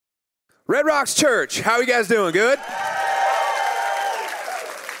Red Rocks Church, how are you guys doing? Good? I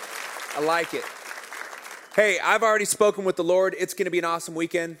like it. Hey, I've already spoken with the Lord. It's going to be an awesome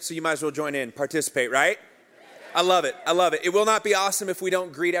weekend, so you might as well join in, participate, right? I love it. I love it. It will not be awesome if we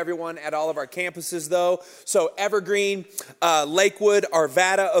don't greet everyone at all of our campuses, though. So Evergreen, Lakewood,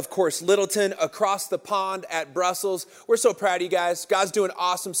 Arvada, of course, Littleton, across the pond at Brussels. We're so proud of you guys. God's doing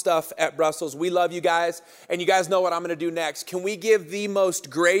awesome stuff at Brussels. We love you guys, and you guys know what I'm going to do next. Can we give the most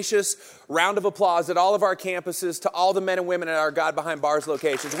gracious round of applause at all of our campuses to all the men and women at our God Behind Bars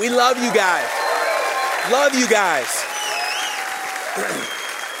locations? We love you guys. Love you guys.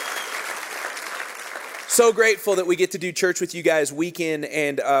 So grateful that we get to do church with you guys week in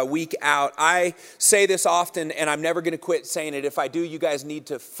and week out. I say this often, and I'm never going to quit saying it. If I do, you guys need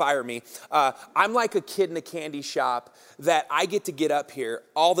to fire me. I'm like a kid in a candy shop that I get up here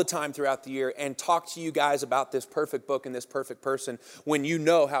all the time throughout the year and talk to you guys about this perfect book and this perfect person when you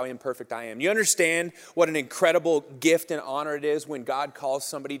know how imperfect I am. You understand what an incredible gift and honor it is when God calls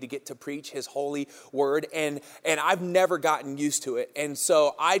somebody to get to preach his holy word, and I've never gotten used to it. And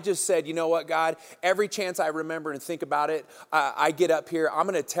so I just said, you know what, God, every chance I remember and think about it, I get up here, I'm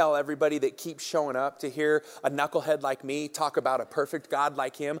going to tell everybody that keeps showing up to hear a knucklehead like me talk about a perfect God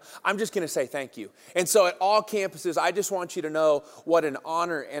like him, I'm just going to say thank you. And so at all campuses, I just want you to know what an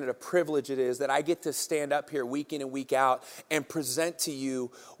honor and a privilege it is that I get to stand up here week in and week out and present to you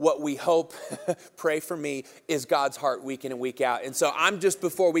what we hope, pray for me, is God's heart week in and week out. And so I'm just,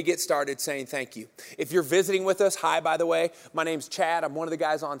 before we get started, saying thank you. If you're visiting with us, hi, by the way, my name's Chad. I'm one of the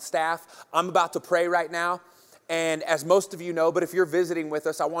guys on staff. I'm about to pray right now. And as most of you know, but if you're visiting with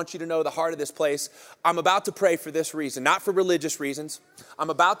us, I want you to know the heart of this place. I'm about to pray for this reason, not for religious reasons. I'm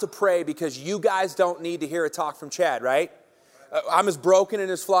about to pray because you guys don't need to hear a talk from Chad, right? I'm as broken and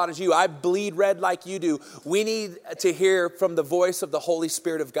as flawed as you. I bleed red like you do. We need to hear from the voice of the Holy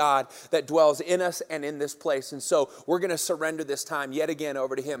Spirit of God that dwells in us and in this place. And so we're going to surrender this time yet again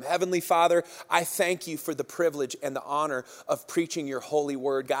over to him. Heavenly Father, I thank you for the privilege and the honor of preaching your holy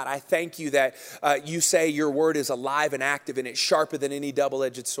word. God, I thank you that you say your word is alive and active and it's sharper than any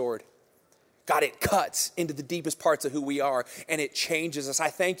double-edged sword. God, it cuts into the deepest parts of who we are and it changes us. I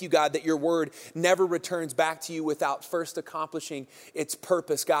thank you, God, that your word never returns back to you without first accomplishing its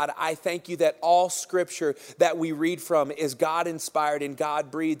purpose. God, I thank you that all scripture that we read from is God-inspired and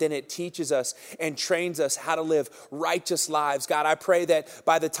God-breathed, and it teaches us and trains us how to live righteous lives. God, I pray that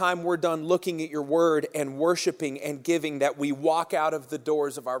by the time we're done looking at your word and worshiping and giving, that we walk out of the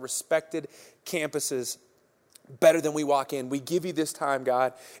doors of our respected campuses better than we walk in. We give you this time,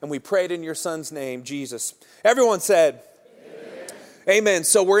 God, and we pray it in your son's name, Jesus. Everyone said, Amen. Amen.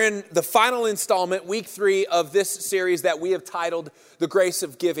 So we're in the final installment, week 3 of this series that we have titled The Grace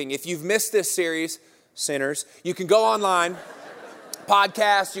of Giving. If you've missed this series, sinners, you can go online,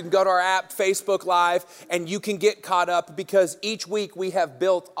 podcast, you can go to our app, Facebook Live, and you can get caught up because each week we have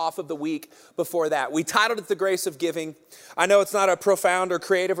built off of the week before that. We titled it The Grace of Giving. I know it's not a profound or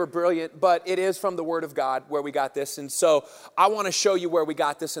creative or brilliant, but it is from the Word of God where we got this. And so I want to show you where we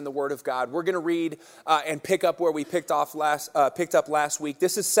got this in the Word of God. We're going to read and pick up where we picked up last week.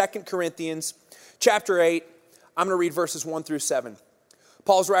 This is 2 Corinthians chapter 8. I'm going to read verses 1 through 7.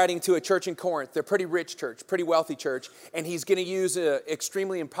 Paul's writing to a church in Corinth. They're a pretty rich church, pretty wealthy church, and he's going to use an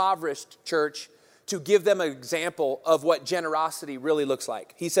extremely impoverished church to give them an example of what generosity really looks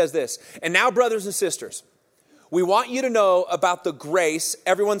like. He says this, "And now, brothers and sisters, we want you to know about the grace,"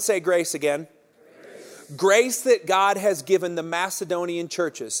 everyone say grace again, grace that God has given the Macedonian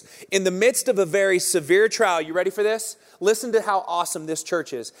churches. In the midst of a very severe trial, you ready for this? Listen to how awesome this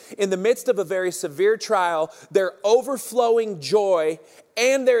church is. In the midst of a very severe trial, their overflowing joy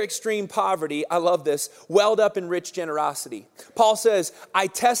and their extreme poverty, I love this, welled up in rich generosity. Paul says, "I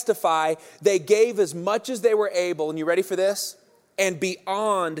testify they gave as much as they were able," and you ready for this? "And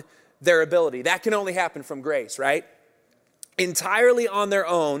beyond their ability." That can only happen from grace, right? "Entirely on their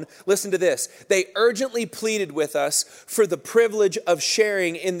own," listen to this, "they urgently pleaded with us for the privilege of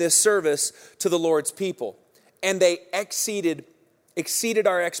sharing in this service to the Lord's people. And they exceeded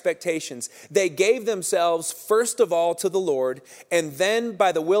our expectations. They gave themselves first of all to the Lord, and then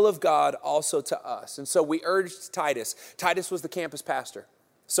by the will of God also to us." And so we urged Titus. Titus was the campus pastor,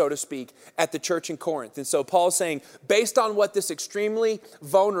 so to speak, at the church in Corinth. And so Paul's saying, based on what this extremely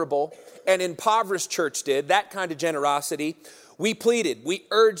vulnerable and impoverished church did, that kind of generosity, we pleaded, we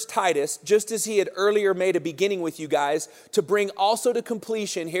urged Titus, just as he had earlier made a beginning with you guys, to bring also to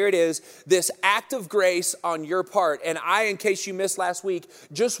completion, here it is, this act of grace on your part. And I, in case you missed last week,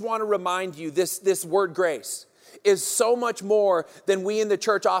 just want to remind you this word grace is so much more than we in the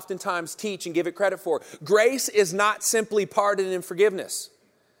church oftentimes teach and give it credit for. Grace is not simply pardon and forgiveness.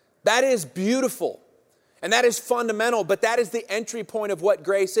 That is beautiful. And that is fundamental, but that is the entry point of what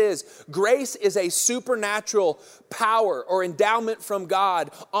grace is. Grace is a supernatural power or endowment from God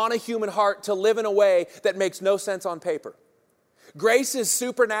on a human heart to live in a way that makes no sense on paper. Grace is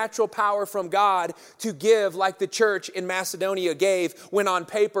supernatural power from God to give like the church in Macedonia gave when on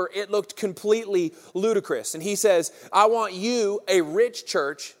paper it looked completely ludicrous. And he says, I want you, a rich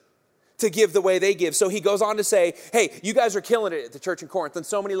church, to give the way they give. So he goes on to say, hey, you guys are killing it at the church in Corinth on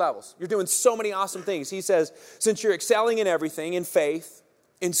so many levels. You're doing so many awesome things. He says, since you're excelling in everything, in faith,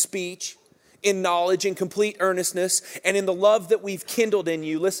 in speech, in knowledge, in complete earnestness, and in the love that we've kindled in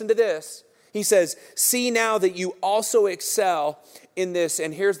you, listen to this. He says, see now that you also excel in this.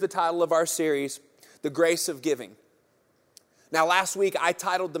 And here's the title of our series, The Grace of Giving. Now, last week I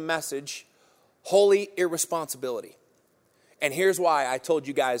titled the message, Holy Irresponsibility. And here's why I told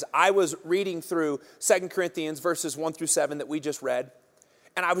you guys. I was reading through 2 Corinthians verses 1 through 7 that we just read,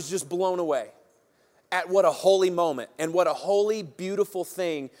 and I was just blown away at what a holy moment and what a holy, beautiful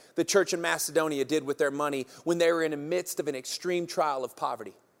thing the church in Macedonia did with their money when they were in the midst of an extreme trial of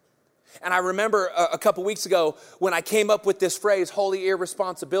poverty. And I remember a couple weeks ago when I came up with this phrase, holy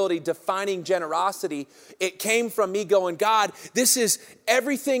irresponsibility, defining generosity, it came from me going, God, this is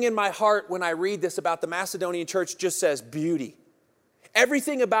everything in my heart when I read this about the Macedonian church just says beauty.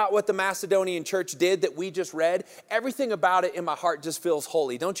 Everything about what the Macedonian church did that we just read, everything about it in my heart just feels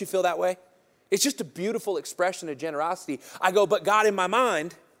holy. Don't you feel that way? It's just a beautiful expression of generosity. I go, but God, in my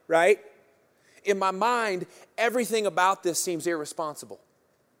mind, right? In my mind, everything about this seems irresponsible.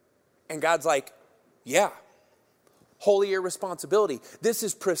 And God's like, yeah, holy irresponsibility. This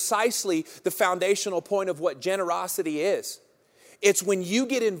is precisely the foundational point of what generosity is. It's when you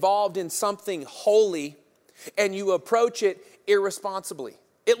get involved in something holy and you approach it irresponsibly,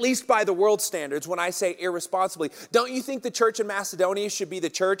 at least by the world standards. When I say irresponsibly, don't you think the church in Macedonia should be the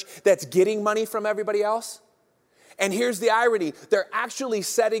church that's getting money from everybody else? And here's the irony. They're actually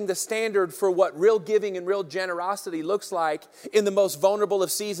setting the standard for what real giving and real generosity looks like in the most vulnerable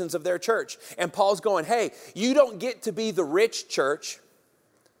of seasons of their church. And Paul's going, hey, you don't get to be the rich church.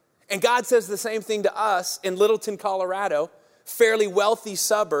 And God says the same thing to us in Littleton, Colorado, fairly wealthy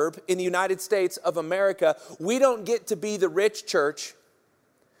suburb in the United States of America. We don't get to be the rich church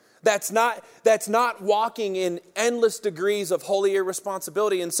that's not walking in endless degrees of holy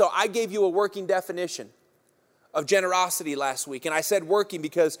irresponsibility. And so I gave you a working definition of generosity last week. And I said working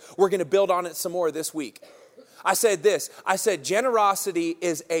because we're going to build on it some more this week. I said this. I said generosity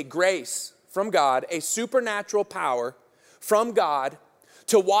is a grace from God, a supernatural power from God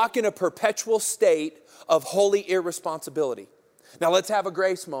to walk in a perpetual state of holy irresponsibility. Now let's have a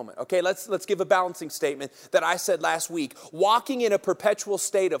grace moment, okay? Let's give a balancing statement that I said last week. Walking in a perpetual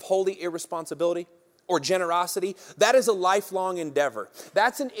state of holy irresponsibility or generosity, that is a lifelong endeavor.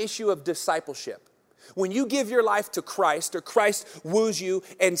 That's an issue of discipleship. When you give your life to Christ, or Christ woos you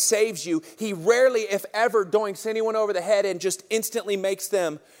and saves you, he rarely, if ever, doinks anyone over the head and just instantly makes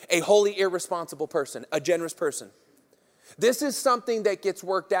them a wholly irresponsible person, a generous person. This is something that gets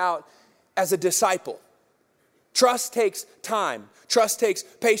worked out as a disciple. Trust takes time. Trust takes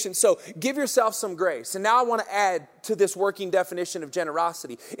patience. So give yourself some grace. And now I want to add to this working definition of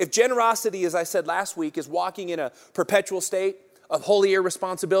generosity. If generosity, as I said last week, is walking in a perpetual state of holy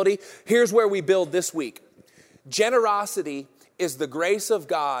irresponsibility, here's where we build this week. Generosity is the grace of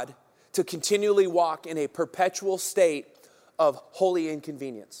God to continually walk in a perpetual state of holy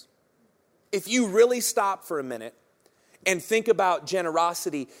inconvenience. If you really stop for a minute and think about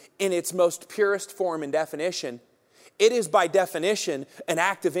generosity in its most purest form and definition, it is by definition an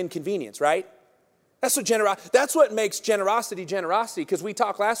act of inconvenience, right? That's what makes generosity, because we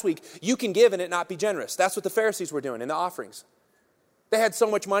talked last week, you can give and it not be generous. That's what the Pharisees were doing in the offerings. They had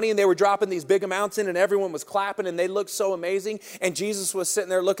so much money and they were dropping these big amounts in and everyone was clapping and they looked so amazing. And Jesus was sitting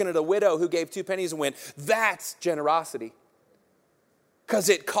there looking at a widow who gave 2 pennies and went, that's generosity. Because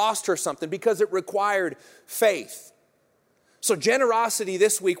it cost her something, because it required faith. So generosity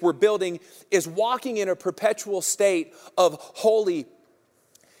this week we're building is walking in a perpetual state of holy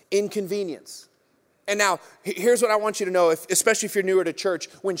inconvenience. And now, here's what I want you to know, especially if you're newer to church.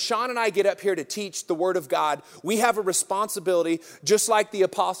 When Sean and I get up here to teach the Word of God, we have a responsibility, just like the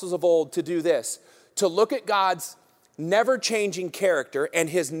apostles of old, to do this. To look at God's never-changing character and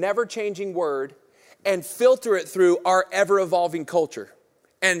His never-changing Word and filter it through our ever-evolving culture.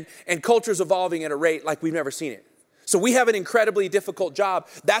 And culture's evolving at a rate like we've never seen it. So we have an incredibly difficult job.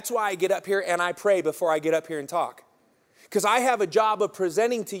 That's why I get up here and I pray before I get up here and talk. Because I have a job of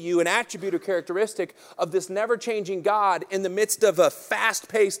presenting to you an attribute or characteristic of this never-changing God in the midst of a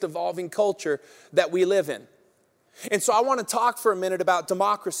fast-paced, evolving culture that we live in. And so I want to talk for a minute about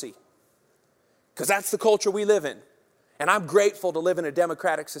democracy, because that's the culture we live in. And I'm grateful to live in a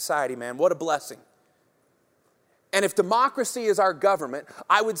democratic society, man. What a blessing. And if democracy is our government,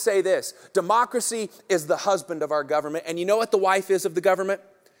 I would say this: democracy is the husband of our government. And you know what the wife is of the government?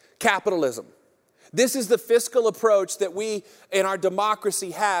 Capitalism. This is the fiscal approach that we in our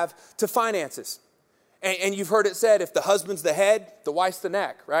democracy have to finances. And you've heard it said, if the husband's the head, the wife's the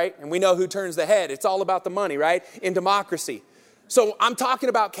neck, right? And we know who turns the head. It's all about the money, right? In democracy. So I'm talking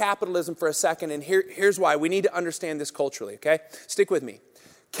about capitalism for a second, and here's why. We need to understand this culturally, okay? Stick with me.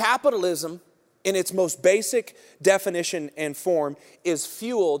 Capitalism, in its most basic definition and form, is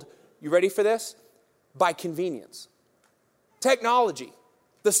fueled, you ready for this? By convenience. Technology.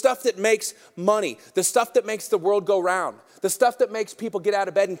 The stuff that makes money, the stuff that makes the world go round, the stuff that makes people get out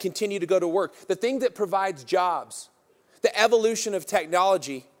of bed and continue to go to work, the thing that provides jobs, the evolution of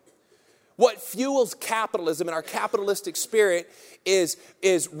technology. What fuels capitalism and our capitalistic spirit is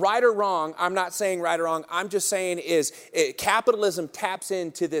right or wrong. I'm not saying right or wrong. I'm just saying capitalism taps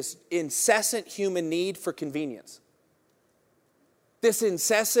into this incessant human need for convenience. This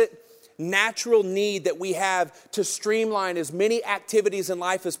incessant natural need that we have to streamline as many activities in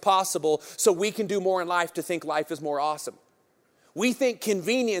life as possible so we can do more in life to think life is more awesome. We think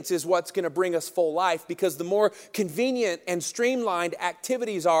convenience is what's going to bring us full life, because the more convenient and streamlined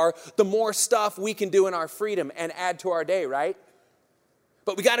activities are, the more stuff we can do in our freedom and add to our day, right?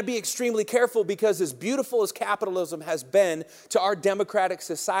 But we got to be extremely careful, because as beautiful as capitalism has been to our democratic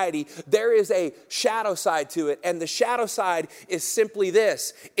society, there is a shadow side to it. And the shadow side is simply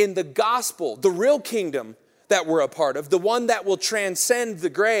this: in the gospel, the real kingdom that we're a part of, the one that will transcend the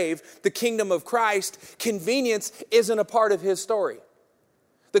grave, the kingdom of Christ, convenience isn't a part of his story.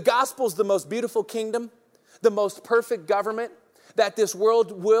 The gospel is the most beautiful kingdom, the most perfect government that this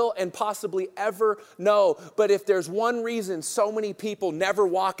world will and possibly ever know. But if there's one reason so many people never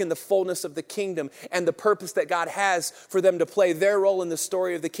walk in the fullness of the kingdom and the purpose that God has for them to play their role in the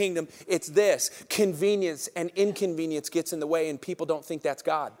story of the kingdom, it's this: convenience and inconvenience gets in the way, and people don't think that's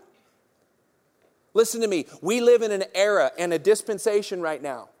God. Listen to me. We live in an era and a dispensation right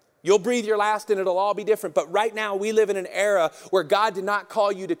now. You'll breathe your last and it'll all be different. But right now we live in an era where God did not call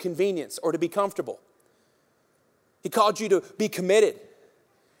you to convenience or to be comfortable. He called you to be committed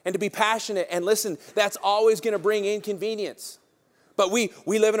and to be passionate. And listen, that's always going to bring inconvenience. But we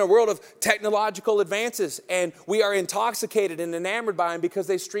live in a world of technological advances, and we are intoxicated and enamored by them because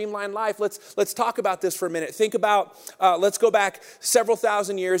they streamline life. Let's talk about this for a minute. Think about, let's go back several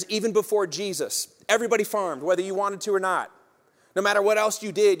thousand years, even before Jesus. Everybody farmed, whether you wanted to or not. No matter what else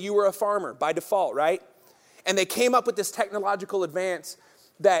you did, you were a farmer by default, right? And they came up with this technological advance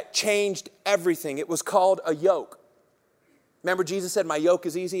that changed everything. It was called a yoke. Remember, Jesus said, "My yoke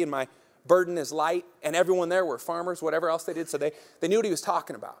is easy and my burden is light," and everyone there were farmers, whatever else they did, so they knew what he was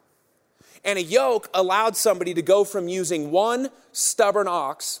talking about. And a yoke allowed somebody to go from using one stubborn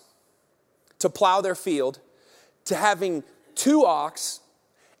ox to plow their field to having two ox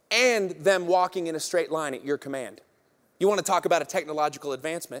and them walking in a straight line at your command. You want to talk about a technological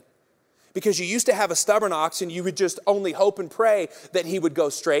advancement? Because you used to have a stubborn ox and you would just only hope and pray that he would go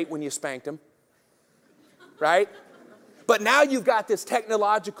straight when you spanked him, right? But now you've got this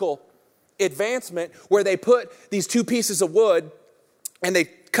technological advancement where they put these two pieces of wood and they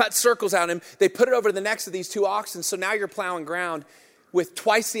cut circles on him. They put it over the necks of these two oxen. So now you're plowing ground with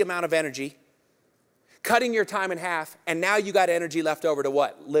twice the amount of energy, cutting your time in half, and now you got energy left over to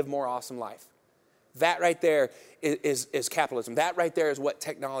what? Live more awesome life. That right there is capitalism. That right there is what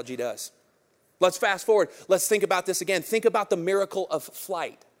technology does. Let's fast forward. Let's think about this again. Think about the miracle of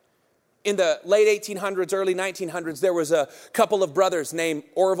flight. In the late 1800s, early 1900s, there was a couple of brothers named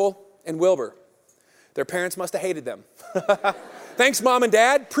Orville and Wilbur. Their parents must have hated them. Thanks, Mom and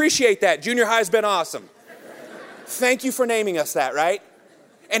Dad. Appreciate that. Junior high's been awesome. Thank you for naming us that, right?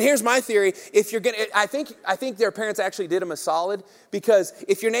 And here's my theory. If you're I think their parents actually did them a solid, because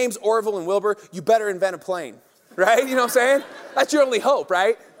if your name's Orville and Wilbur, you better invent a plane, right? You know what I'm saying? That's your only hope,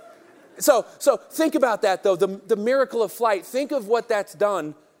 right? So think about that, though. The miracle of flight. Think of what that's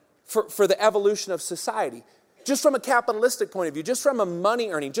done for the evolution of society. Just from a capitalistic point of view, just from a money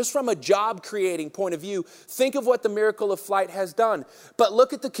earning, just from a job creating point of view, think of what the miracle of flight has done. But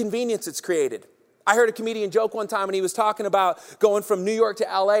look at the convenience it's created. I heard a comedian joke one time, and he was talking about going from New York to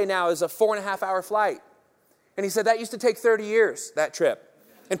LA now is a 4.5 hour flight. And he said that used to take 30 years, that trip.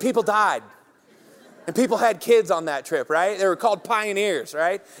 And people died. And people had kids on that trip, right? They were called pioneers,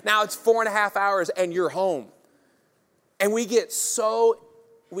 right? Now it's 4.5 hours and you're home. And we get so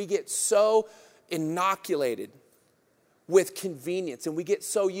inoculated with convenience, and we get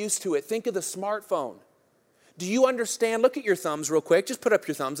so used to it. Think of the smartphone. Do you understand? Look at your thumbs real quick. Just put up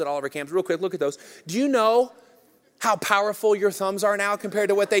your thumbs at all of our camps real quick. Look at those. Do you know how powerful your thumbs are now compared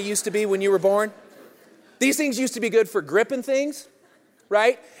to what they used to be when you were born? These things used to be good for gripping things,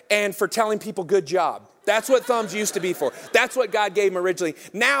 right? And for telling people good job. That's what thumbs used to be for. That's what God gave them originally.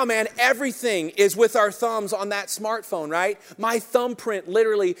 Now, man, everything is with our thumbs on that smartphone, right? My thumbprint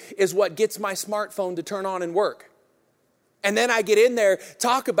literally is what gets my smartphone to turn on and work. And then I get in there,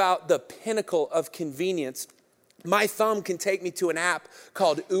 talk about the pinnacle of convenience. My thumb can take me to an app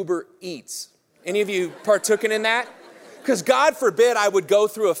called Uber Eats. Any of you partaken in that? Because God forbid I would go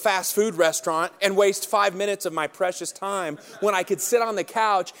through a fast food restaurant and waste 5 minutes of my precious time when I could sit on the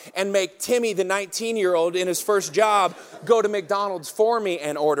couch and make Timmy, the 19-year-old in his first job, go to McDonald's for me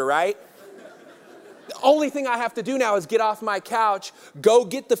and order, right? The only thing I have to do now is get off my couch, go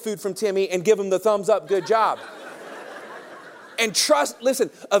get the food from Timmy, and give him the thumbs up, good job. And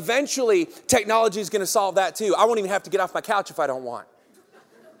listen, eventually technology is going to solve that too. I won't even have to get off my couch if I don't want.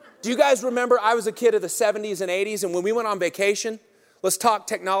 Do you guys remember I was a kid of the 70s and 80s, and when we went on vacation, let's talk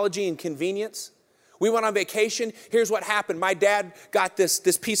technology and convenience. We went on vacation. Here's what happened. My dad got this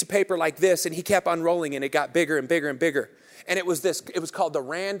piece of paper like this, and he kept unrolling, and it got bigger and bigger and bigger. And it was called the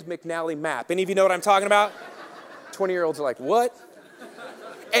Rand McNally map. Any of you know what I'm talking about? 20-year-olds are like, what?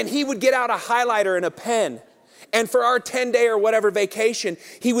 And he would get out a highlighter and a pen. And for our 10-day or whatever vacation,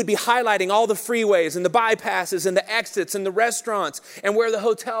 he would be highlighting all the freeways and the bypasses and the exits and the restaurants and where the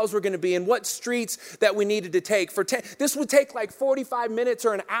hotels were going to be and what streets that we needed to take. This would take like 45 minutes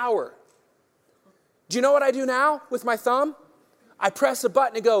or an hour. Do you know what I do now with my thumb? I press a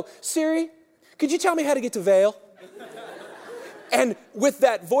button and go, Siri, could you tell me how to get to Vail? And with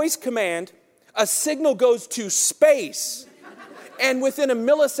that voice command, a signal goes to space. And within a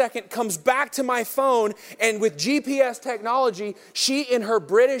millisecond comes back to my phone, and with GPS technology, she in her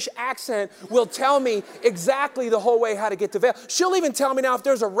British accent will tell me exactly the whole way how to get to Vail. She'll even tell me now if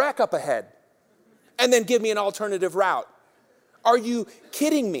there's a wreck up ahead and then give me an alternative route. Are you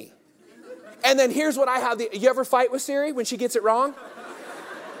kidding me? And then here's what I have. You ever fight with Siri when she gets it wrong?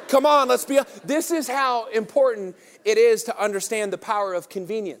 Come on, let's be honest. This is how important it is to understand the power of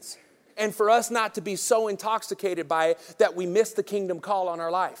convenience. And for us not to be so intoxicated by it that we miss the kingdom call on our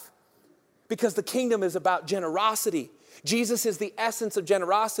life. Because the kingdom is about generosity. Jesus is the essence of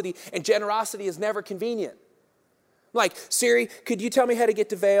generosity, and generosity is never convenient. Like, Siri, could you tell me how to get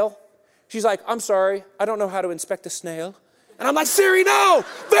to Vail? She's like, I'm sorry, I don't know how to inspect a snail. And I'm like, Siri, no,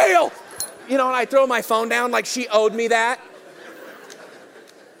 Vail! You know, and I throw my phone down like she owed me that.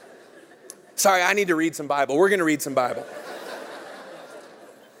 Sorry, I need to read some Bible. We're going to read some Bible.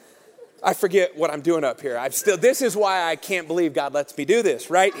 I forget what I'm doing up here. This is why I can't believe God lets me do this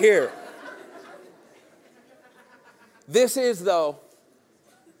right here. This is, though,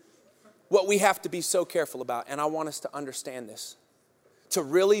 what we have to be so careful about, and I want us to understand this. To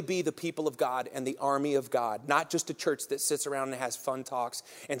really be the people of God and the army of God, not just a church that sits around and has fun talks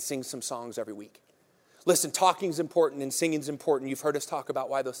and sings some songs every week. Listen, talking is important and singing is important. You've heard us talk about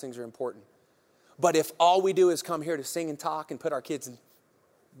why those things are important. But if all we do is come here to sing and talk and put our kids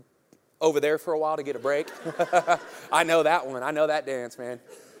over there for a while to get a break. I know that one. I know that dance, man.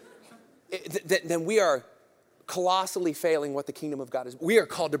 Then we are colossally failing what the kingdom of God is. We are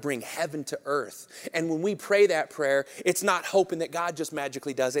called to bring heaven to earth. And when we pray that prayer, it's not hoping that God just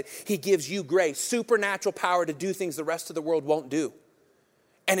magically does it. He gives you grace, supernatural power to do things the rest of the world won't do.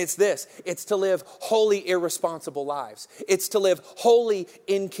 And it's this. It's to live holy, irresponsible lives. It's to live holy,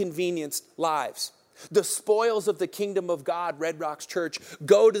 inconvenienced lives. The spoils of the kingdom of God, Red Rocks Church,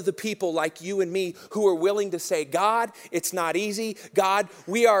 go to the people like you and me who are willing to say, God, it's not easy. God,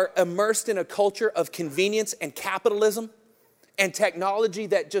 we are immersed in a culture of convenience and capitalism and technology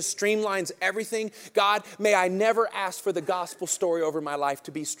that just streamlines everything. God, may I never ask for the gospel story over my life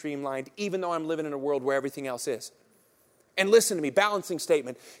to be streamlined, even though I'm living in a world where everything else is. And listen to me, balancing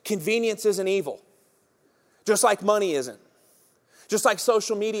statement. Convenience isn't evil, just like money isn't. Just like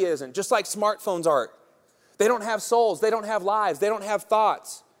social media isn't, just like smartphones aren't. They don't have souls, they don't have lives, they don't have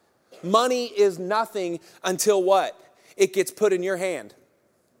thoughts. Money is nothing until what? It gets put in your hand.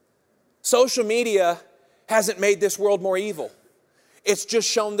 Social media hasn't made this world more evil. It's just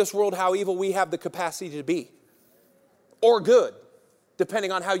shown this world how evil we have the capacity to be. Or good,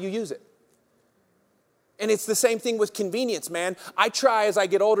 depending on how you use it. And it's the same thing with convenience, man. I try as I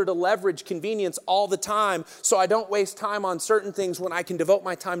get older to leverage convenience all the time so I don't waste time on certain things when I can devote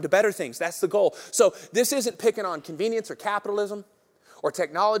my time to better things. That's the goal. So this isn't picking on convenience or capitalism or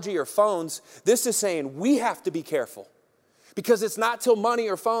technology or phones. This is saying we have to be careful because it's not till money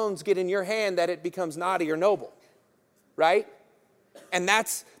or phones get in your hand that it becomes naughty or noble, right? And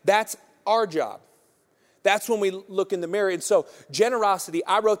that's our job. That's when we look in the mirror. And so generosity,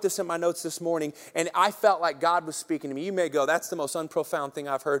 I wrote this in my notes this morning, and I felt like God was speaking to me. You may go, that's the most unprofound thing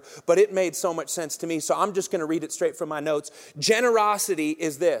I've heard, but it made so much sense to me. So I'm just going to read it straight from my notes. Generosity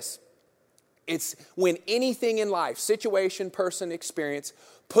is this. It's when anything in life, situation, person, experience,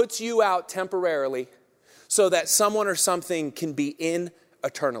 puts you out temporarily so that someone or something can be in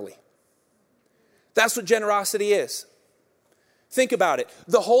eternally. That's what generosity is. Think about it.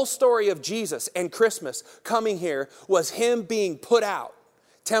 The whole story of Jesus and Christmas coming here was him being put out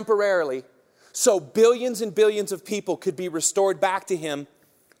temporarily so billions and billions of people could be restored back to him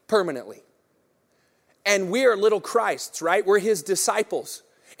permanently. And we are little Christs, right? We're his disciples.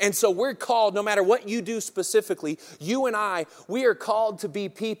 And so we're called, no matter what you do specifically, you and I, we are called to be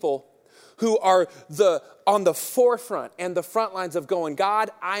people who are on the forefront and the front lines of going, God,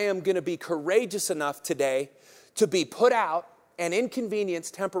 I am going to be courageous enough today to be put out and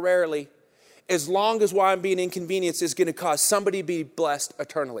inconvenienced temporarily, as long as why I'm being inconvenienced is going to cause somebody to be blessed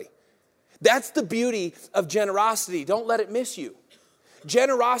eternally. That's the beauty of generosity. Don't let it miss you.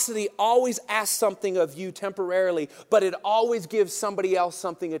 Generosity always asks something of you temporarily, but it always gives somebody else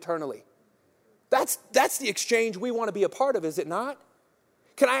something eternally. That's the exchange we want to be a part of, is it not?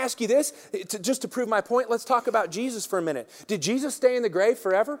 Can I ask you this? Just to prove my point, let's talk about Jesus for a minute. Did Jesus stay in the grave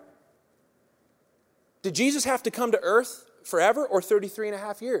forever? Did Jesus have to come to earth forever or 33 and a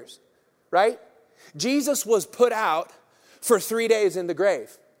half years? Right? Jesus was put out for 3 days in the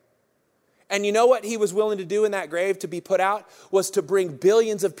grave. And you know what he was willing to do in that grave to be put out? Was to bring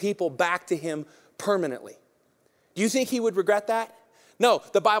billions of people back to him permanently. Do you think he would regret that? No,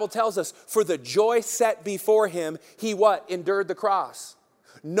 the Bible tells us, for the joy set before him, he what? Endured the cross.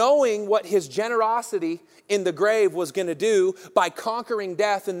 Knowing what his generosity in the grave was going to do by conquering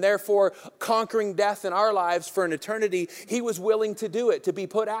death and therefore conquering death in our lives for an eternity, he was willing to do it, to be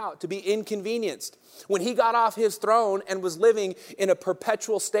put out, to be inconvenienced. When he got off his throne and was living in a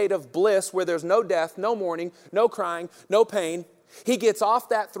perpetual state of bliss where there's no death, no mourning, no crying, no pain, he gets off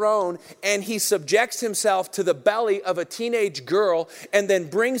that throne and he subjects himself to the belly of a teenage girl and then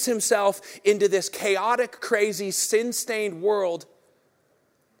brings himself into this chaotic, crazy, sin-stained world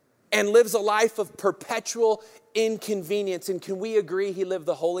and lives a life of perpetual inconvenience. And can we agree he lived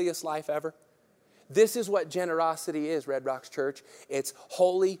the holiest life ever? This is what generosity is, Red Rocks Church. It's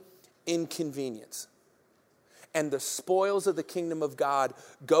holy inconvenience. And the spoils of the kingdom of God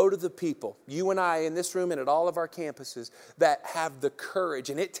go to the people, you and I in this room and at all of our campuses, that have the courage,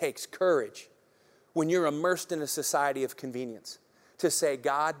 and it takes courage when you're immersed in a society of convenience, to say,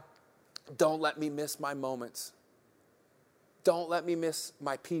 God, don't let me miss my moments. Don't let me miss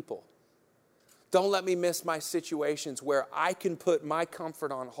my people. Don't let me miss my situations where I can put my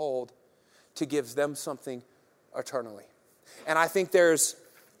comfort on hold to give them something eternally. And I think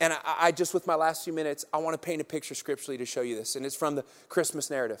I just with my last few minutes, I want to paint a picture scripturally to show you this. And it's from the Christmas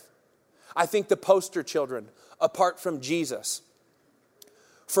narrative. I think the poster children, apart from Jesus,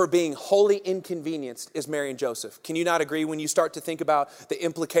 for being wholly inconvenienced is Mary and Joseph. Can you not agree when you start to think about the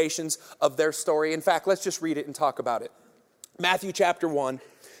implications of their story? In fact, let's just read it and talk about it. Matthew chapter 1.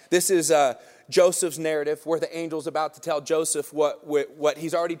 This is Joseph's narrative where the angel's about to tell Joseph what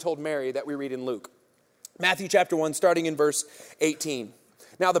he's already told Mary that we read in Luke. Matthew chapter 1, starting in verse 18.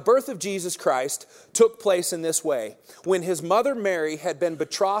 Now, the birth of Jesus Christ took place in this way. When his mother Mary had been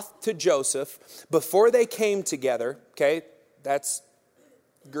betrothed to Joseph, before they came together, okay, that's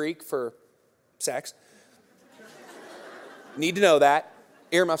Greek for sex. Need to know that.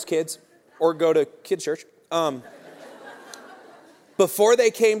 Earmuffs, kids, or go to kids' church. Before they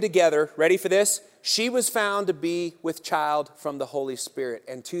came together, ready for this? She was found to be with child from the Holy Spirit.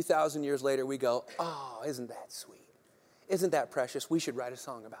 And 2,000 years later, we go, oh, isn't that sweet? Isn't that precious? We should write a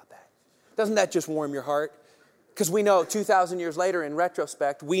song about that. Doesn't that just warm your heart? Because we know 2,000 years later, in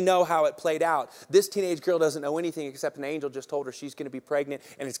retrospect, we know how it played out. This teenage girl doesn't know anything except an angel just told her she's going to be pregnant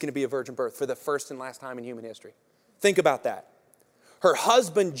and it's going to be a virgin birth for the first and last time in human history. Think about that. Her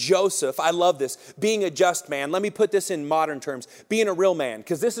husband, Joseph, I love this, being a just man. Let me put this in modern terms, being a real man,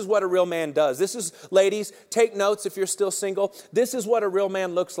 because this is what a real man does. This is, ladies, take notes if you're still single. This is what a real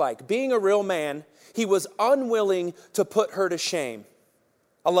man looks like. Being a real man, he was unwilling to put her to shame.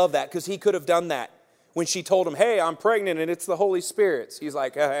 I love that, because he could have done that. When she told him, hey, I'm pregnant and it's the Holy Spirit. He's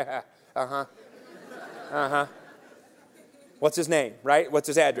like, What's his name, right? What's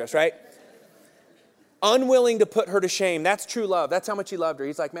his address, right? Unwilling to put her to shame. That's true love. That's how much he loved her.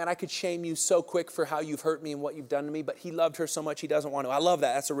 He's like, man, I could shame you so quick for how you've hurt me and what you've done to me, but he loved her so much he doesn't want to. I love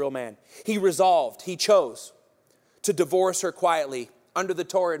that. That's a real man. He chose to divorce her quietly Under the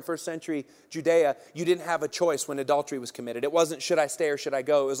Torah in first century Judea, you didn't have a choice when adultery was committed. It wasn't, should I stay or should I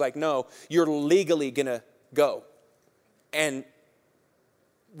go? It was like, no, you're legally going to go. And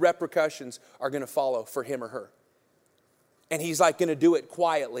repercussions are going to follow for him or her. And he's like going to do it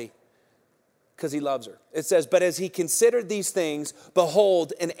quietly because he loves her. It says, but as he considered these things,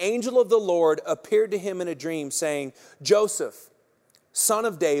 behold, an angel of the Lord appeared to him in a dream saying, Joseph, son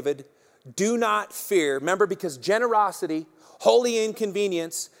of David, do not fear. Remember, because generosity, holy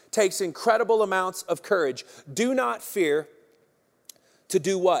inconvenience, takes incredible amounts of courage. Do not fear to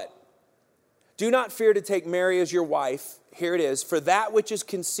do what? Do not fear to take Mary as your wife. Here it is. For that which is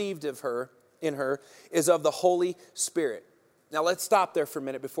conceived of her, in her, is of the Holy Spirit. Now let's stop there for a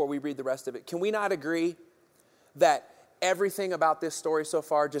minute before we read the rest of it. Can we not agree that everything about this story so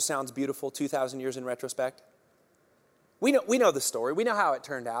far just sounds beautiful 2,000 years in retrospect? We know the story. We know how it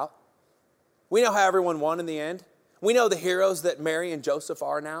turned out. We know how everyone won in the end. We know the heroes that Mary and Joseph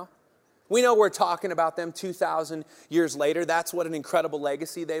are now. We know we're talking about them 2,000 years later. That's what an incredible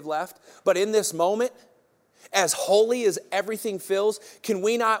legacy they've left. But in this moment, as holy as everything feels, can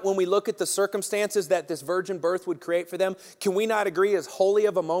we not, when we look at the circumstances that this virgin birth would create for them, can we not agree as holy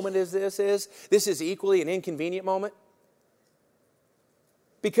of a moment as this is equally an inconvenient moment?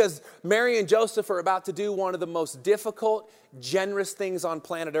 Because Mary and Joseph are about to do one of the most difficult, generous things on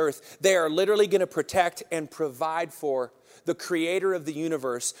planet Earth. They are literally going to protect and provide for the creator of the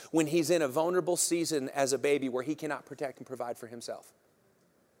universe when he's in a vulnerable season as a baby where he cannot protect and provide for himself.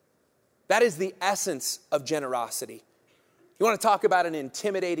 That is the essence of generosity. You want to talk about an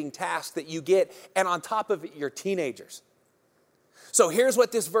intimidating task that you get, and on top of it, you're teenagers. So here's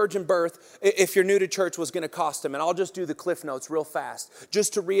what this virgin birth, if you're new to church, was going to cost them. And I'll just do the cliff notes real fast,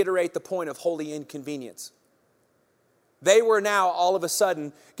 just to reiterate the point of holy inconvenience. They were now all of a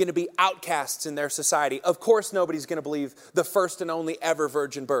sudden going to be outcasts in their society. Of course, nobody's going to believe the first and only ever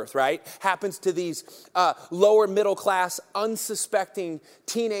virgin birth, right? Happens to these lower middle class, unsuspecting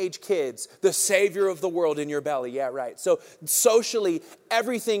teenage kids, the savior of the world in your belly. Yeah, right. So socially,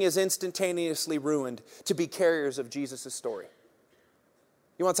 everything is instantaneously ruined to be carriers of Jesus' story.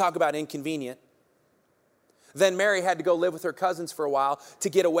 You want to talk about inconvenient? Then Mary had to go live with her cousins for a while to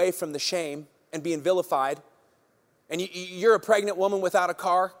get away from the shame and being vilified. And you're a pregnant woman without a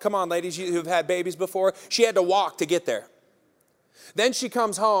car. Come on, ladies, you who've had babies before. She had to walk to get there. Then she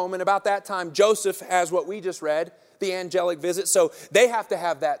comes home, and about that time, Joseph has what we just read, the angelic visit. So they have to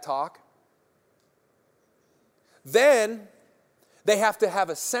have that talk. Then they have to have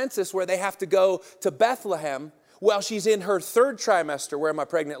a census where they have to go to Bethlehem while she's in her third trimester. Where are my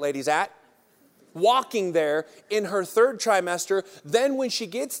pregnant ladies at? Walking there in her third trimester. Then when she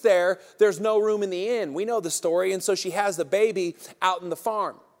gets there, there's no room in the inn. We know the story. And so she has the baby out in the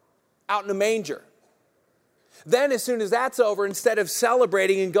farm, out in a manger. Then as soon as that's over, instead of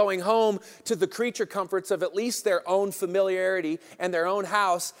celebrating and going home to the creature comforts of at least their own familiarity and their own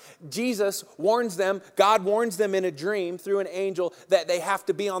house, Jesus warns them, God warns them in a dream through an angel that they have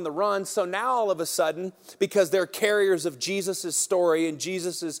to be on the run. So now all of a sudden, because they're carriers of Jesus' story and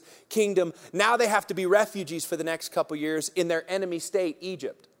Jesus' kingdom, now they have to be refugees for the next couple years in their enemy state,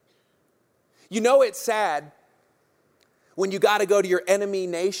 Egypt. You know it's sad when you got to go to your enemy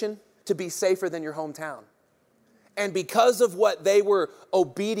nation to be safer than your hometown. And because of what they were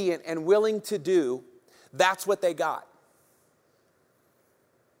obedient and willing to do, that's what they got.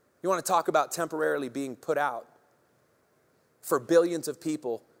 You want to talk about temporarily being put out for billions of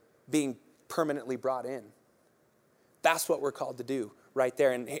people being permanently brought in. That's what we're called to do right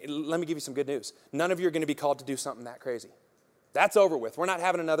there. And let me give you some good news. None of you are going to be called to do something that crazy. That's over with. We're not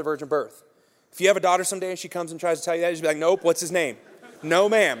having another virgin birth. If you have a daughter someday and she comes and tries to tell you that, you just be like, nope, what's his name? No,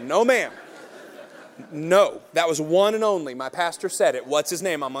 ma'am. No, ma'am. No, that was one and only. My pastor said it. What's his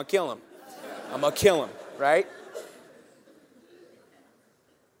name? I'm going to kill him. I'm going to kill him, right?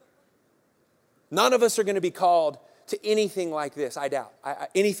 None of us are going to be called to anything like this, I doubt.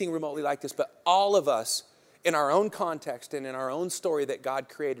 Anything remotely like this, but all of us in our own context and in our own story that God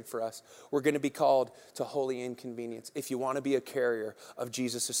created for us, we're going to be called to holy inconvenience if you want to be a carrier of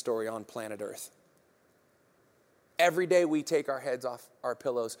Jesus' story on planet Earth. Every day we take our heads off our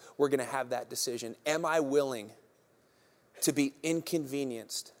pillows, we're going to have that decision. Am I willing to be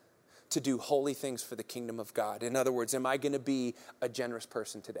inconvenienced to do holy things for the kingdom of God? In other words, am I going to be a generous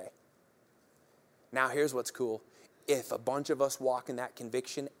person today? Now, here's what's cool. If a bunch of us walk in that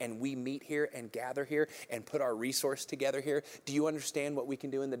conviction and we meet here and gather here and put our resource together here, do you understand what we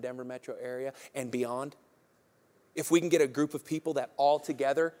can do in the Denver metro area and beyond? If we can get a group of people that all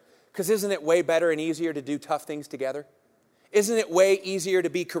together, because isn't it way better and easier to do tough things together? Isn't it way easier to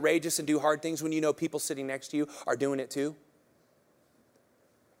be courageous and do hard things when you know people sitting next to you are doing it too?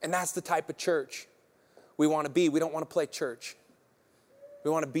 And that's the type of church we want to be. We don't want to play church.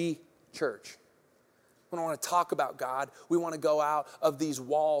 We want to be church. We don't want to talk about God. We want to go out of these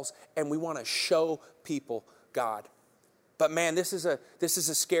walls and we want to show people God. But man, this is a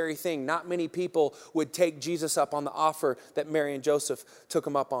scary thing. Not many people would take Jesus up on the offer that Mary and Joseph took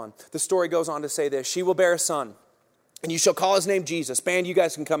him up on. The story goes on to say this: she will bear a son, and you shall call his name Jesus. Band, you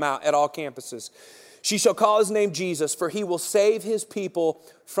guys can come out at all campuses. She shall call his name Jesus, for he will save his people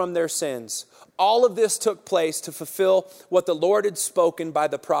from their sins. All of this took place to fulfill what the Lord had spoken by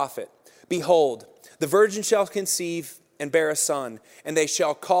the prophet. Behold, the virgin shall conceive and bear a son, and they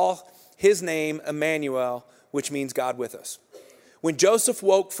shall call his name Emmanuel, which means God with us. When Joseph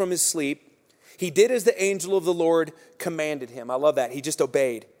woke from his sleep, he did as the angel of the Lord commanded him. I love that. He just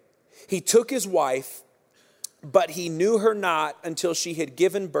obeyed. He took his wife, but he knew her not until she had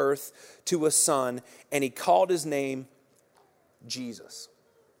given birth to a son, and he called his name Jesus.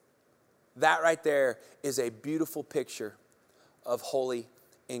 That right there is a beautiful picture of holy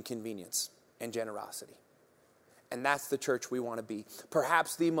inconvenience and generosity. And that's the church we want to be.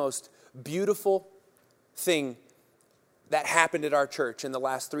 Perhaps the most beautiful thing that happened at our church in the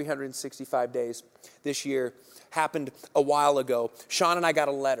last 365 days this year happened a while ago. Sean and I got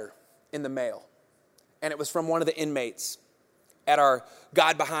a letter in the mail. And it was from one of the inmates at our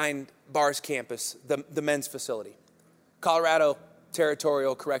God Behind Bars campus, the men's facility, Colorado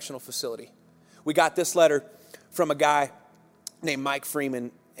Territorial Correctional Facility. We got this letter from a guy named Mike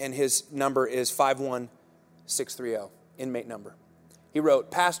Freeman, and his number is 51630, inmate number. He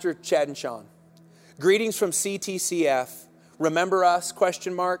wrote, Pastor Chad and Sean, greetings from CTCF. Remember us, ?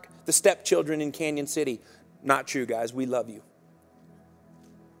 The stepchildren in Canyon City. Not true, guys. We love you.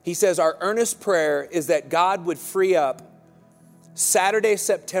 He says, our earnest prayer is that God would free up Saturday,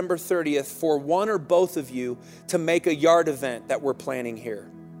 September 30th for one or both of you to make a yard event that we're planning here.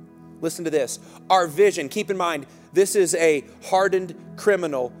 Listen to this. Our vision, keep in mind, this is a hardened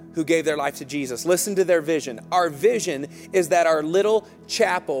criminal who gave their life to Jesus. Listen to their vision. Our vision is that our little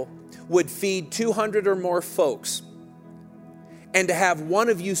chapel would feed 200 or more folks. And to have one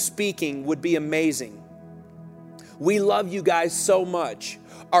of you speaking would be amazing. We love you guys so much.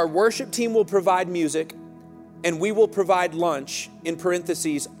 Our worship team will provide music, and we will provide lunch, in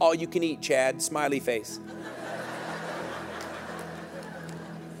parentheses, all you can eat, Chad, smiley face.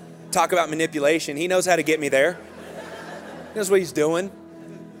 Talk about manipulation. He knows how to get me there. He knows what he's doing.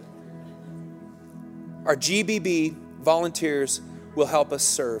 Our GBB volunteers will help us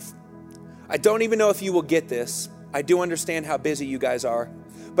serve. I don't even know if you will get this. I do understand how busy you guys are,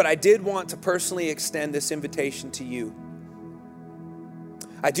 but I did want to personally extend this invitation to you.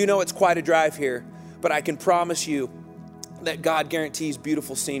 I do know it's quite a drive here, but I can promise you that God guarantees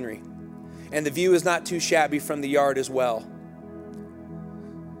beautiful scenery. And the view is not too shabby from the yard as well.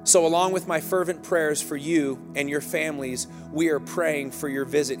 So along with my fervent prayers for you and your families, we are praying for your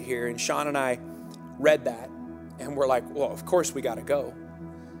visit here. And Sean and I read that, and we're like, well, of course we got to go.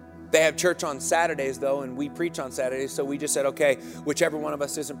 They have church on Saturdays, though, and we preach on Saturdays. So we just said, okay, whichever one of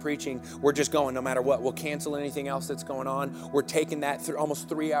us isn't preaching, we're just going no matter what. We'll cancel anything else that's going on. We're taking that through almost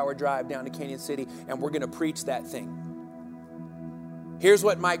 3-hour drive down to Canyon City, and we're going to preach that thing. Here's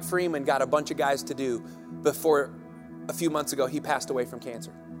what Mike Freeman got a bunch of guys to do before a few months ago he passed away from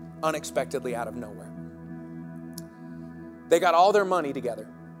cancer, unexpectedly out of nowhere. They got all their money together.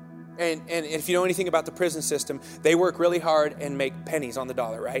 And if you know anything about the prison system, they work really hard and make pennies on the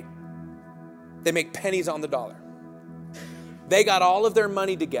dollar, right? They make pennies on the dollar. They got all of their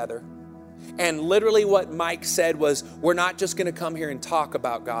money together. And literally what Mike said was, we're not just going to come here and talk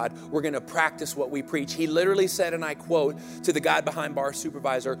about God. We're going to practice what we preach. He literally said, and I quote, to the God Behind Bar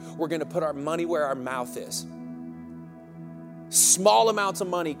supervisor, we're going to put our money where our mouth is. Small amounts of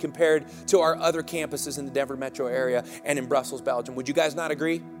money compared to our other campuses in the Denver metro area and in Brussels, Belgium. Would you guys not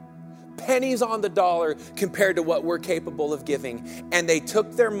agree? Pennies on the dollar compared to what we're capable of giving. And they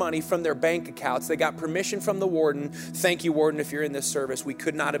took their money from their bank accounts. They got permission from the warden. Thank you, warden, if you're in this service. We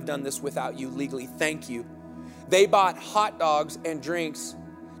could not have done this without you legally. Thank you. They bought hot dogs and drinks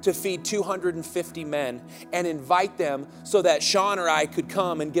to feed 250 men and invite them so that Sean or I could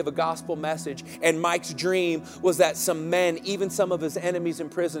come and give a gospel message. And Mike's dream was that some men, even some of his enemies in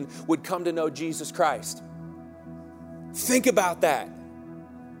prison, would come to know Jesus Christ. Think about that.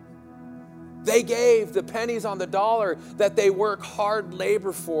 They gave the pennies on the dollar that they work hard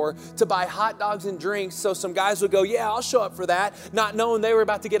labor for to buy hot dogs and drinks so some guys would go, yeah, I'll show up for that, not knowing they were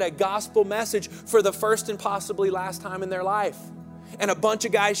about to get a gospel message for the first and possibly last time in their life. And a bunch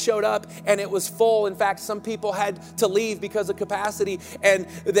of guys showed up and it was full. In fact, some people had to leave because of capacity and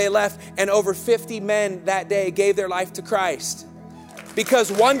they left. And over 50 men that day gave their life to Christ.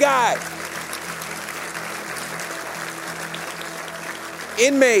 Because one guy,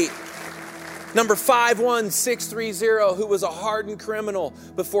 inmate number 51630, who was a hardened criminal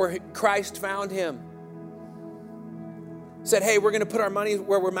before Christ found him, said, hey, we're going to put our money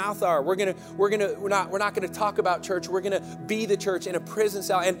where our mouth are. We're not going to talk about church. We're going to be the church in a prison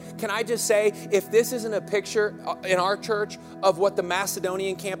cell. And can I just say, if this isn't a picture in our church of what the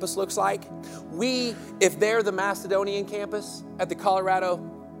Macedonian campus looks like, if they're the Macedonian campus at the Colorado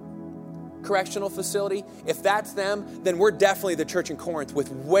Correctional Facility, if that's them, then we're definitely the church in Corinth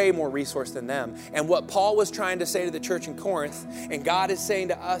with way more resource than them. And what Paul was trying to say to the church in Corinth, and God is saying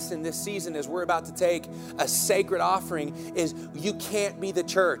to us in this season as we're about to take a sacred offering, is you can't be the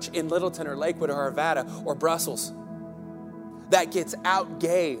church in Littleton or Lakewood or Arvada or Brussels that gets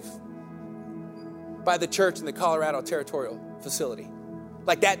outgave by the church in the Colorado Territorial Facility.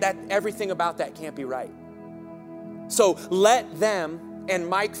 Like that everything about that can't be right. So let them. And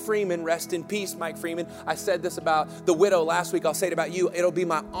Mike Freeman, rest in peace, Mike Freeman. I said this about the widow last week. I'll say it about you. It'll be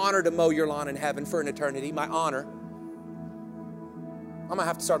my honor to mow your lawn in heaven for an eternity. My honor. I'm going to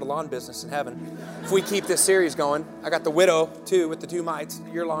have to start a lawn business in heaven if we keep this series going. I got the widow, too, with the two mites.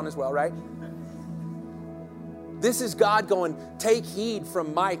 Your lawn as well, right? This is God going, take heed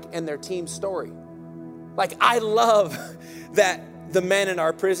from Mike and their team's story. Like, I love that the men in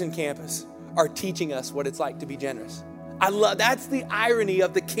our prison campus are teaching us what it's like to be generous. That's the irony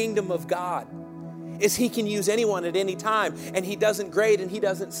of the kingdom of God, is he can use anyone at any time, and he doesn't grade and he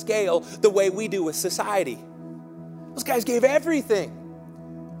doesn't scale the way we do with society. Those guys gave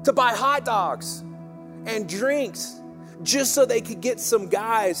everything to buy hot dogs and drinks just so they could get some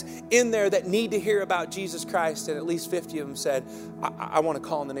guys in there that need to hear about Jesus Christ, and at least 50 of them said, I want to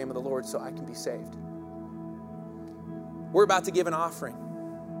call on the name of the Lord so I can be saved. We're about to give an offering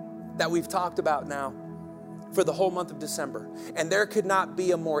that we've talked about now for the whole month of December. And there could not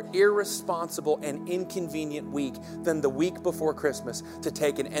be a more irresponsible and inconvenient week than the week before Christmas to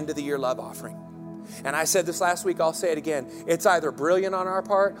take an end of the year love offering. And I said this last week, I'll say it again. It's either brilliant on our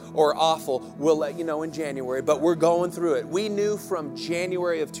part or awful. We'll let you know in January, but we're going through it. We knew from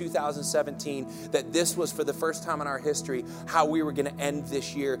January of 2017 that this was for the first time in our history how we were going to end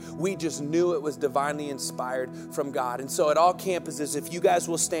this year. We just knew it was divinely inspired from God. And so at all campuses, if you guys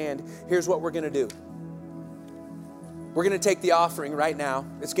will stand, here's what we're going to do. We're going to take the offering right now.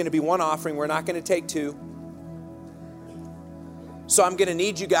 It's going to be one offering. We're not going to take two. So I'm going to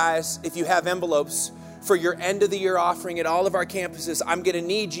need you guys, if you have envelopes for your end of the year offering at all of our campuses, I'm going to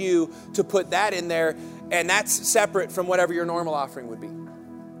need you to put that in there. And that's separate from whatever your normal offering would be.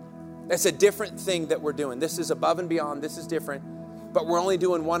 That's a different thing that we're doing. This is above and beyond. This is different. But we're only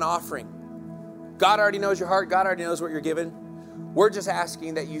doing one offering. God already knows your heart. God already knows what you're giving. We're just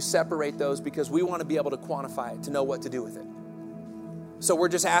asking that you separate those because we want to be able to quantify it, to know what to do with it. So we're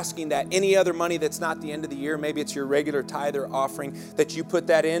just asking that any other money that's not the end of the year, maybe it's your regular tithe or offering, that you put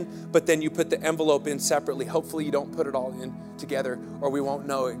that in, but then you put the envelope in separately. Hopefully you don't put it all in together, or we won't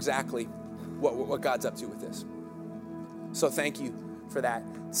know exactly what God's up to with this. So thank you for that.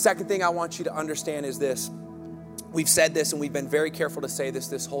 Second thing I want you to understand is this. We've said this and we've been very careful to say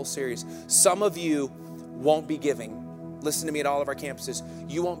this whole series. Some of you won't be giving. Listen to me at all of our campuses.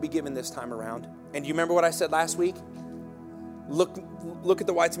 You won't be given this time around. And you remember what I said last week? Look at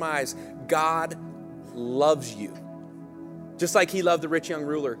the whites of my eyes. God loves you. Just like he loved the rich young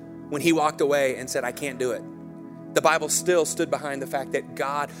ruler when he walked away and said, I can't do it. The Bible still stood behind the fact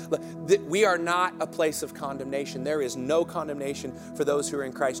that we are not a place of condemnation. There is no condemnation for those who are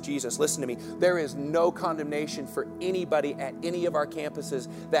in Christ Jesus. Listen to me. There is no condemnation for anybody at any of our campuses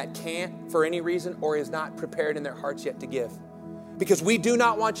that can't, for any reason, or is not prepared in their hearts yet to give. Because we do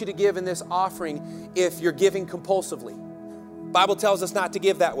not want you to give in this offering if you're giving compulsively. The Bible tells us not to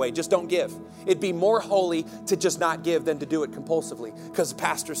give that way. Just don't give. It'd be more holy to just not give than to do it compulsively, because the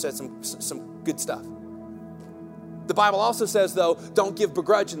pastor said some good stuff. The Bible also says, though, don't give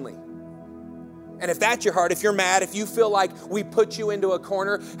begrudgingly. And if that's your heart, if you're mad, if you feel like we put you into a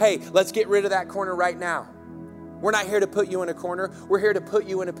corner, hey, let's get rid of that corner right now. We're not here to put you in a corner. We're here to put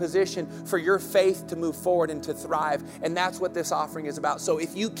you in a position for your faith to move forward and to thrive. And that's what this offering is about. So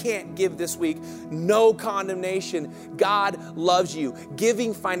if you can't give this week, no condemnation. God loves you.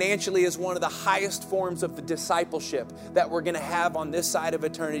 Giving financially is one of the highest forms of the discipleship that we're going to have on this side of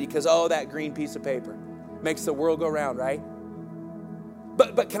eternity, because, that green piece of paper makes the world go round, right?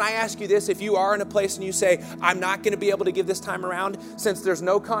 But can I ask you this? If you are in a place and you say, I'm not going to be able to give this time around, since there's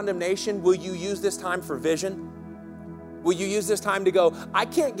no condemnation, will you use this time for vision? Will you use this time to go, I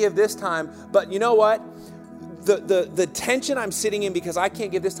can't give this time, but you know what? the tension I'm sitting in because I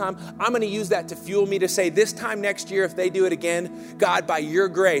can't give this time, I'm going to use that to fuel me to say this time next year, if they do it again, God, by your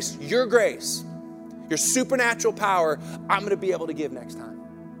grace, your supernatural power, I'm going to be able to give next time.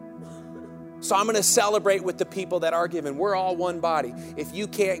 So I'm going to celebrate with the people that are giving. We're all one body. If you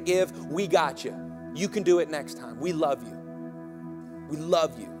can't give, we got you. You can do it next time. We love you. We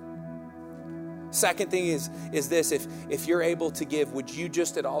love you. Second thing is this, if you're able to give, would you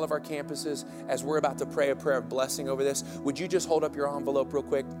just at all of our campuses, as we're about to pray a prayer of blessing over this, would you just hold up your envelope real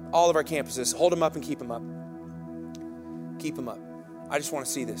quick? All of our campuses, hold them up and keep them up. Keep them up. I just want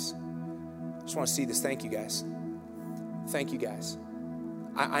to see this. I just want to see this. Thank you, guys. Thank you, guys.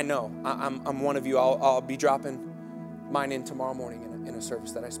 I know I'm one of you. I'll be dropping mine in tomorrow morning in a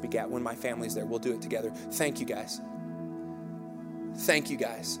service that I speak at. When my family's there, we'll do it together. Thank you, guys. Thank you,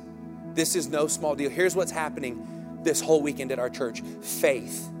 guys. This is no small deal. Here's what's happening this whole weekend at our church.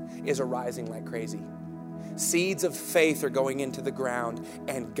 Faith is arising like crazy. Seeds of faith are going into the ground,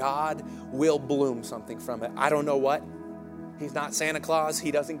 and God will bloom something from it. I don't know what. He's not Santa Claus.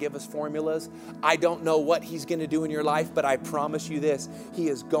 He doesn't give us formulas. I don't know what he's going to do in your life, but I promise you this. He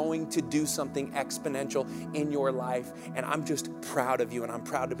is going to do something exponential in your life, and I'm just proud of you, and I'm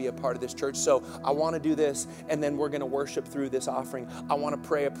proud to be a part of this church. So I want to do this, and then we're going to worship through this offering. I want to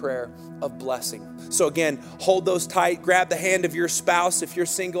pray a prayer of blessing. So again, hold those tight. Grab the hand of your spouse. If you're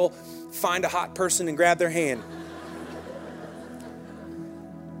single, find a hot person and grab their hand.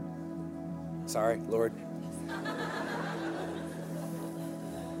 Sorry, Lord.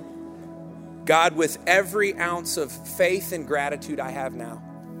 God, with every ounce of faith and gratitude I have now,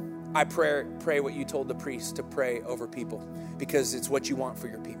 I pray what you told the priest to pray over people, because it's what you want for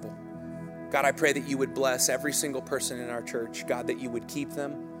your people. God, I pray that you would bless every single person in our church. God, that you would keep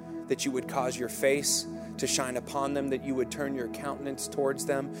them, that you would cause your face to shine upon them, that you would turn your countenance towards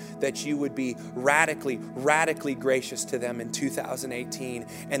them, that you would be radically gracious to them in 2018,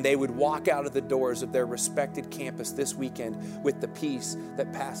 and they would walk out of the doors of their respected campus this weekend with the peace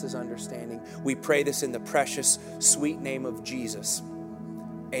that passes understanding. We pray this in the precious, sweet name of Jesus.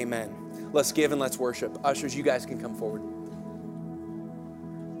 Amen. Let's give and let's worship. Ushers, you guys can come forward.